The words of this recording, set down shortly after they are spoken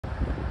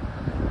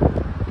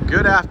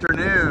Good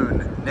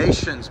afternoon,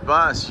 Nations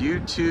Bus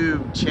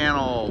YouTube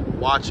channel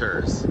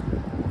watchers.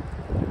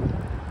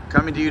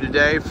 Coming to you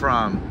today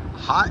from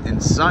hot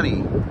and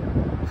sunny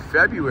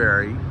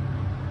February,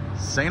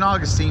 St.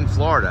 Augustine,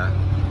 Florida,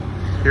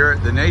 here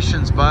at the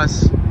Nations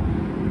Bus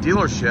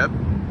dealership,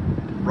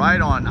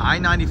 right on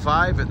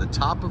I-95 at the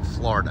top of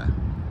Florida.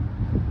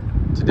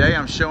 Today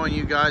I'm showing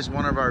you guys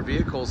one of our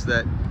vehicles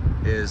that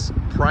is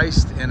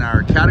priced in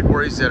our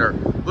categories that are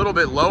a little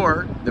bit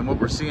lower than what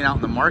we're seeing out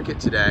in the market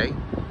today.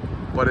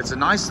 But it's a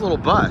nice little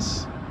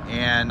bus,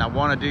 and I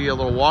want to do you a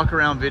little walk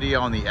around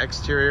video on the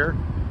exterior,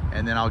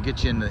 and then I'll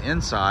get you in the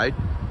inside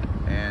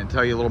and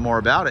tell you a little more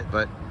about it.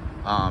 But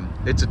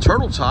it's a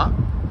turtle top,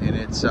 and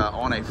it's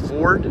on a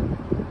Ford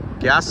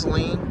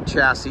gasoline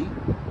chassis. You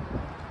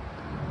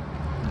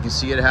can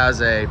see it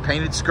has a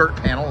painted skirt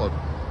panel of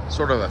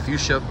sort of a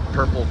fuchsia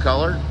purple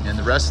color, and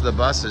the rest of the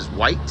bus is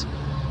white,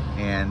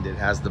 and it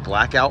has the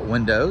blackout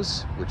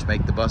windows, which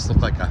make the bus look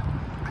like a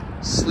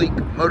sleek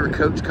motor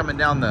coach coming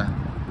down the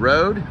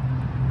road.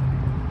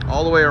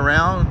 All the way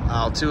around,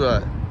 I'll do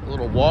a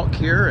little walk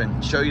here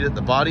and show you that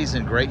the body's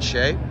in great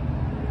shape.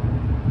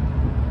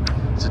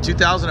 It's a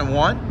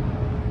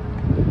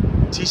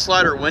 2001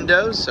 T-slider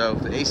windows, so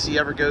if the AC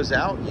ever goes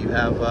out, you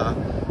have a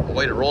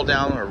way to roll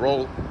down or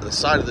roll the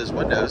side of those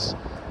windows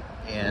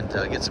and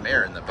get some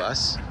air in the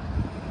bus.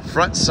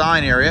 Front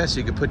sign area, so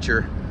you can put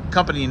your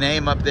company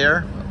name up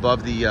there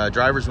above the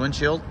driver's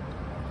windshield.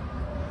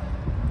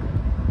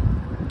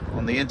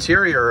 On the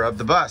interior of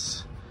the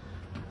bus,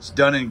 it's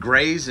done in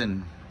grays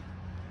and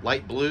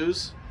light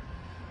blues.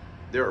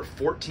 There are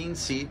 14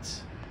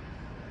 seats.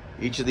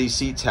 Each of these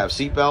seats have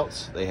seat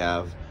belts. They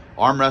have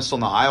armrests on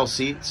the aisle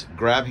seats,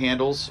 grab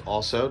handles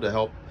also to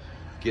help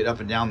get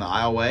up and down the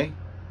aisleway.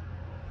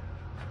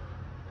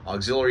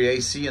 Auxiliary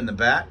AC in the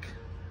back.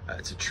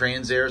 It's a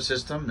Trans-Air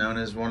system, known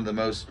as one of the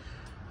most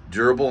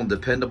durable and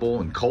dependable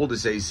and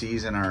coldest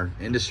ACs in our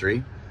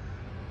industry.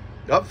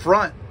 Up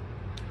front,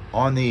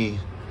 on the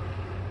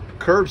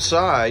curb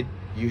side,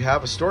 you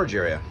have a storage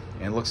area,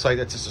 and it looks like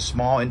that's just a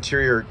small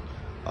interior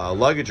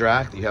luggage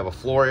rack. You have a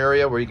floor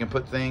area where you can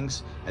put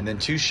things, and then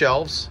two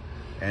shelves,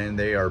 and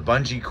they are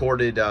bungee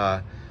corded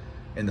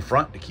in the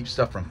front to keep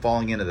stuff from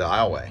falling into the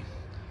aisleway.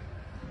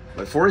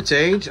 But for its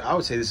age, I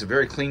would say this is a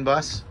very clean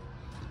bus.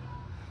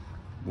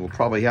 We'll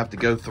probably have to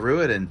go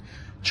through it and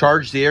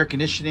charge the air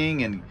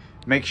conditioning and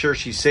make sure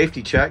she's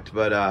safety checked,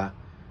 but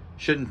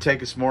shouldn't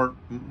take us more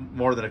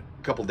than a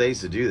couple days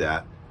to do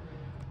that.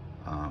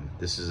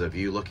 This is a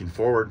view looking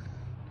forward,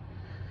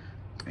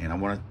 and I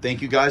want to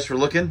thank you guys for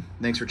looking.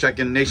 Thanks for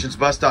checking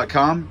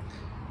nationsbus.com,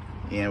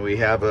 and we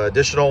have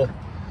additional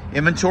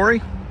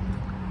inventory,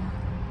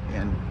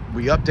 and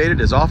we update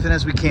it as often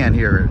as we can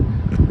here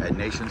at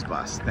Nations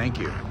Bus. Thank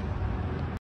you.